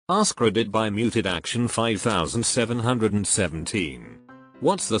Ask Reddit by muted action 5717.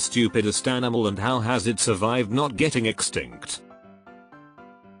 What's the stupidest animal and how has it survived not getting extinct?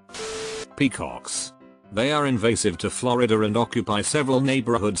 Peacocks. They are invasive to Florida and occupy several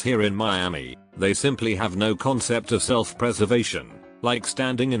neighborhoods here in Miami. They simply have no concept of self-preservation, like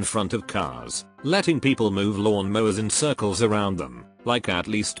standing in front of cars, letting people move lawnmowers in circles around them, like at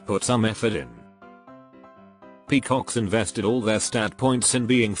least put some effort in. Peacocks invested all their stat points in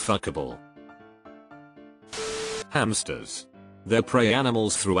being fuckable. Hamsters. They're prey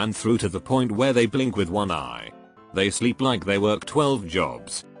animals through and through to the point where they blink with one eye. They sleep like they work 12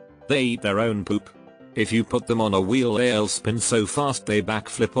 jobs. They eat their own poop. If you put them on a wheel they'll spin so fast they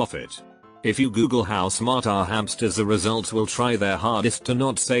backflip off it. If you Google how smart are hamsters the results will try their hardest to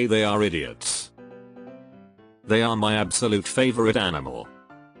not say they are idiots. They are my absolute favorite animal.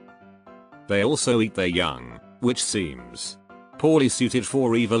 They also eat their young, which seems poorly suited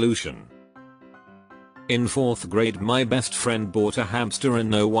for evolution. In 4th grade my best friend bought a hamster and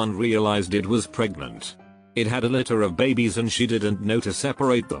no one realized it was pregnant. It had a litter of babies and she didn't know to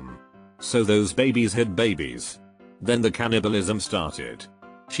separate them. So those babies had babies. Then the cannibalism started.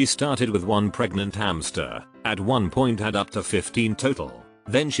 She started with one pregnant hamster, at one point had up to 15 total,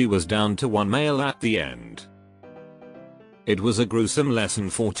 then she was down to one male at the end. It was a gruesome lesson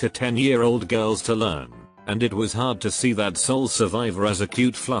for 10-year-old girls to learn. And it was hard to see that sole survivor as a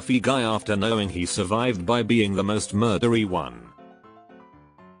cute fluffy guy after knowing he survived by being the most murdery one.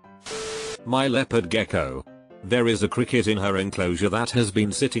 My leopard gecko. There is a cricket in her enclosure that has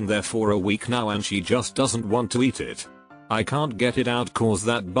been sitting there for a week now and she just doesn't want to eat it. I can't get it out cause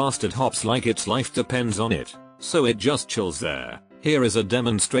that bastard hops like its life depends on it, so it just chills there. Here is a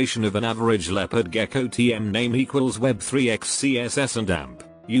demonstration of an average leopard gecko. TM name equals web3xcss and amp.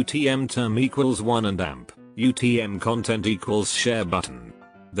 UTM term equals 1 and amp. UTM content equals share button.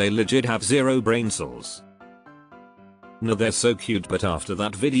 They legit have zero brain cells. No, they're so cute, but after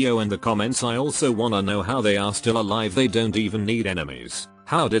that video and the comments I also wanna know how they are still alive. They don't even need enemies.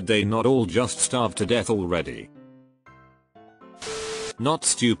 How did they not all just starve to death already? Not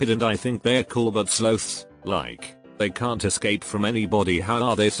stupid and I think they're cool, but sloths, like, they can't escape from anybody. How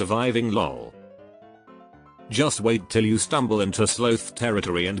are they surviving lol? Just wait till you stumble into sloth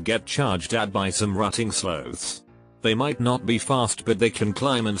territory and get charged at by some rutting sloths. They might not be fast but they can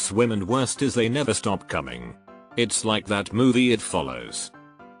climb and swim and worst is they never stop coming. It's like that movie It Follows.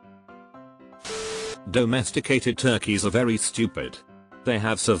 Domesticated turkeys are very stupid. They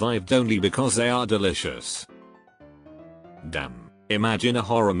have survived only because they are delicious. Damn, imagine a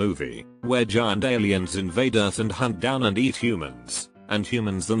horror movie where giant aliens invade Earth and hunt down and eat humans. And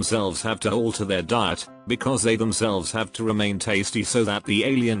humans themselves have to alter their diet, because they themselves have to remain tasty so that the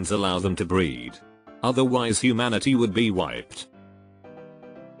aliens allow them to breed. Otherwise humanity would be wiped.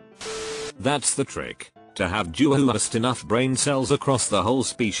 That's the trick, to have just enough brain cells across the whole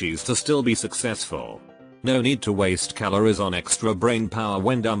species to still be successful. No need to waste calories on extra brain power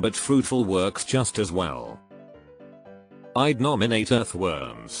when dumb, but fruitful works just as well. I'd nominate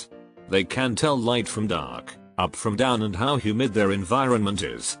earthworms. They can tell light from dark, up from down and how humid their environment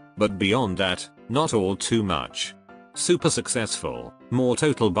is, but beyond that, not all too much. Super successful, more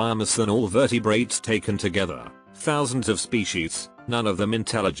total biomass than all vertebrates taken together, thousands of species, none of them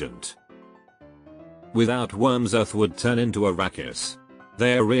intelligent. Without worms Earth would turn into Arrakis.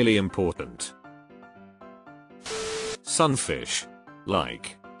 They're really important. Sunfish.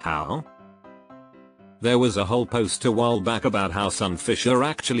 Like, how? There was a whole post a while back about how sunfish are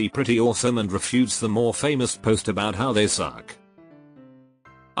actually pretty awesome and refutes the more famous post about how they suck.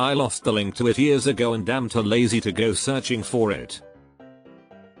 I lost the link to it years ago and damn too lazy to go searching for it.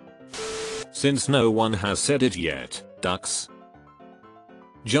 Since no one has said it yet, ducks.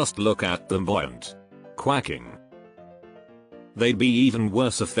 Just look at them buoyant. Quacking. They'd be even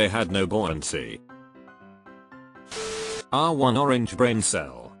worse if they had no buoyancy. R1 orange brain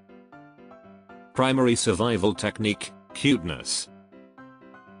cell. Primary survival technique, cuteness.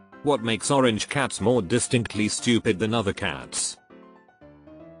 What makes orange cats more distinctly stupid than other cats?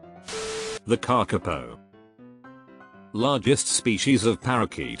 The kakapo. Largest species of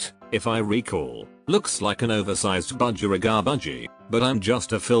parakeet, if I recall, looks like an oversized budgerigar budgie, but I'm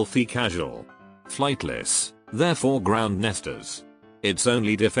just a filthy casual. Flightless, therefore ground nesters. Its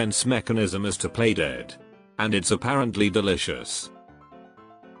only defense mechanism is to play dead. And it's apparently delicious.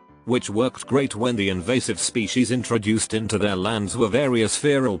 Which worked great when the invasive species introduced into their lands were various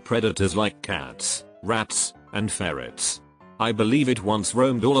feral predators like cats, rats, and ferrets. I believe it once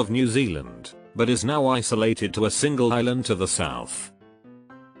roamed all of New Zealand, but is now isolated to a single island to the south.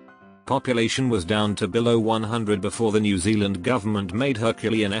 Population was down to below 100 before the New Zealand government made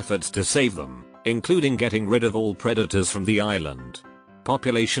Herculean efforts to save them, including getting rid of all predators from the island.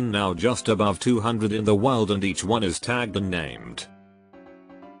 Population now just above 200 in the wild, and each one is tagged and named.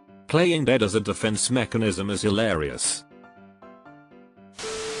 Playing dead as a defense mechanism is hilarious.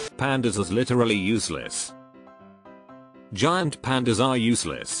 Pandas is literally useless. Giant pandas are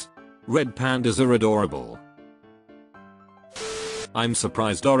useless. Red pandas are adorable. I'm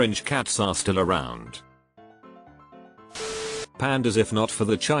surprised orange cats are still around. Pandas, if not for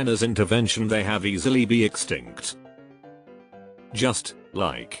the China's intervention, they have easily be extinct. Just,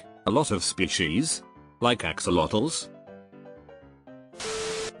 like, a lot of species? Like axolotls?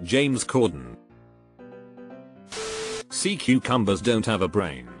 James Corden. Sea cucumbers don't have a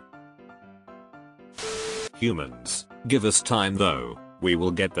brain. Humans, give us time though, we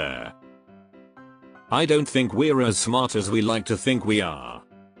will get there. I don't think we're as smart as we like to think we are.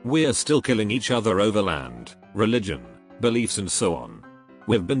 We're still killing each other over land, religion, beliefs and so on.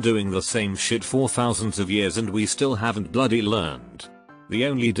 We've been doing the same shit for thousands of years and we still haven't bloody learned. The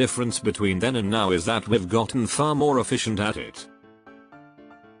only difference between then and now is that we've gotten far more efficient at it.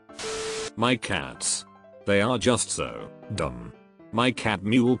 My cats. They are just so dumb. My cat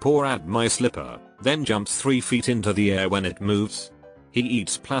Mule paw at my slipper, then jumps 3 feet into the air when it moves. He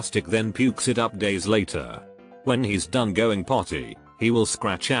eats plastic then pukes it up days later. When he's done going potty, he will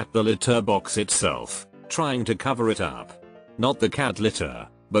scratch at the litter box itself, trying to cover it up. Not the cat litter,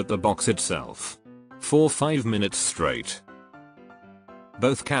 but the box itself. For 5 minutes straight.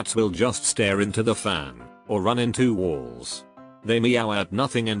 Both cats will just stare into the fan, or run into walls. They meow at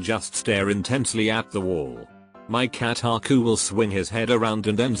nothing and just stare intensely at the wall. My cat Haku will swing his head around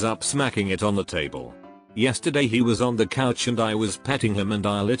and ends up smacking it on the table. Yesterday he was on the couch and I was petting him and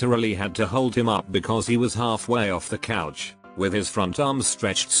I literally had to hold him up because he was halfway off the couch, with his front arms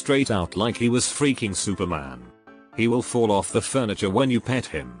stretched straight out like he was freaking Superman. He will fall off the furniture when you pet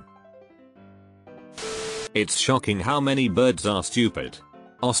him. It's shocking how many birds are stupid.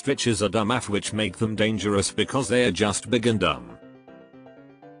 Ostriches are dumb AF, which make them dangerous because they are just big and dumb.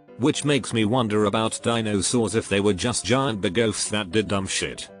 Which makes me wonder about dinosaurs, if they were just giant big oafs that did dumb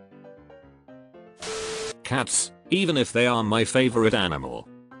shit. Cats, even if they are my favorite animal.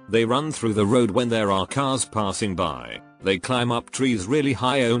 They run through the road when there are cars passing by. They climb up trees really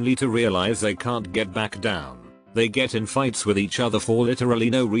high only to realize they can't get back down. They get in fights with each other for literally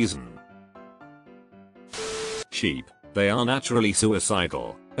no reason. Sheep. They are naturally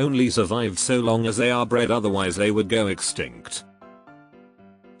suicidal, only survived so long as they are bred, otherwise they would go extinct.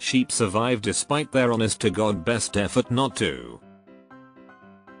 Sheep survive despite their honest to God best effort not to.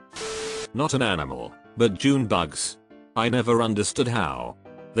 Not an animal, but June bugs. I never understood how.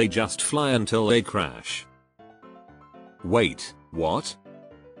 They just fly until they crash. Wait, what?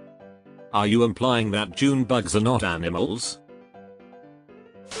 Are you implying that June bugs are not animals?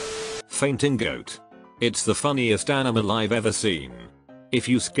 Fainting goat. It's the funniest animal I've ever seen. If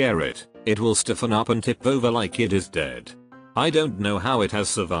you scare it, it will stiffen up and tip over like it is dead. I don't know how it has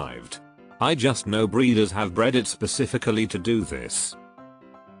survived. I just know breeders have bred it specifically to do this.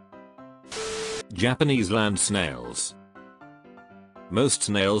 Japanese land snails. Most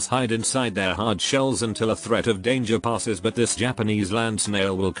snails hide inside their hard shells until a threat of danger passes, but this Japanese land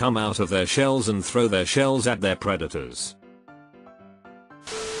snail will come out of their shells and throw their shells at their predators.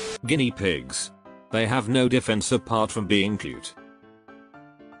 Guinea pigs. They have no defense apart from being cute.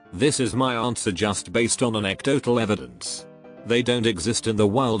 This is my answer just based on anecdotal evidence. They don't exist in the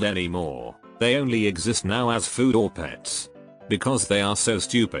wild anymore. They only exist now as food or pets. Because they are so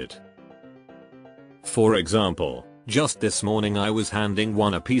stupid. For example, just this morning I was handing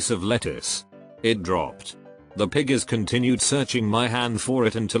one a piece of lettuce. It dropped. The piggies continued searching my hand for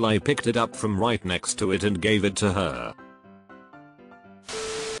it until I picked it up from right next to it and gave it to her.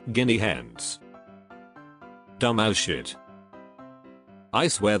 Guinea hens. Dumb as shit. I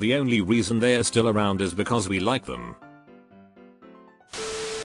swear the only reason they are still around is because we like them.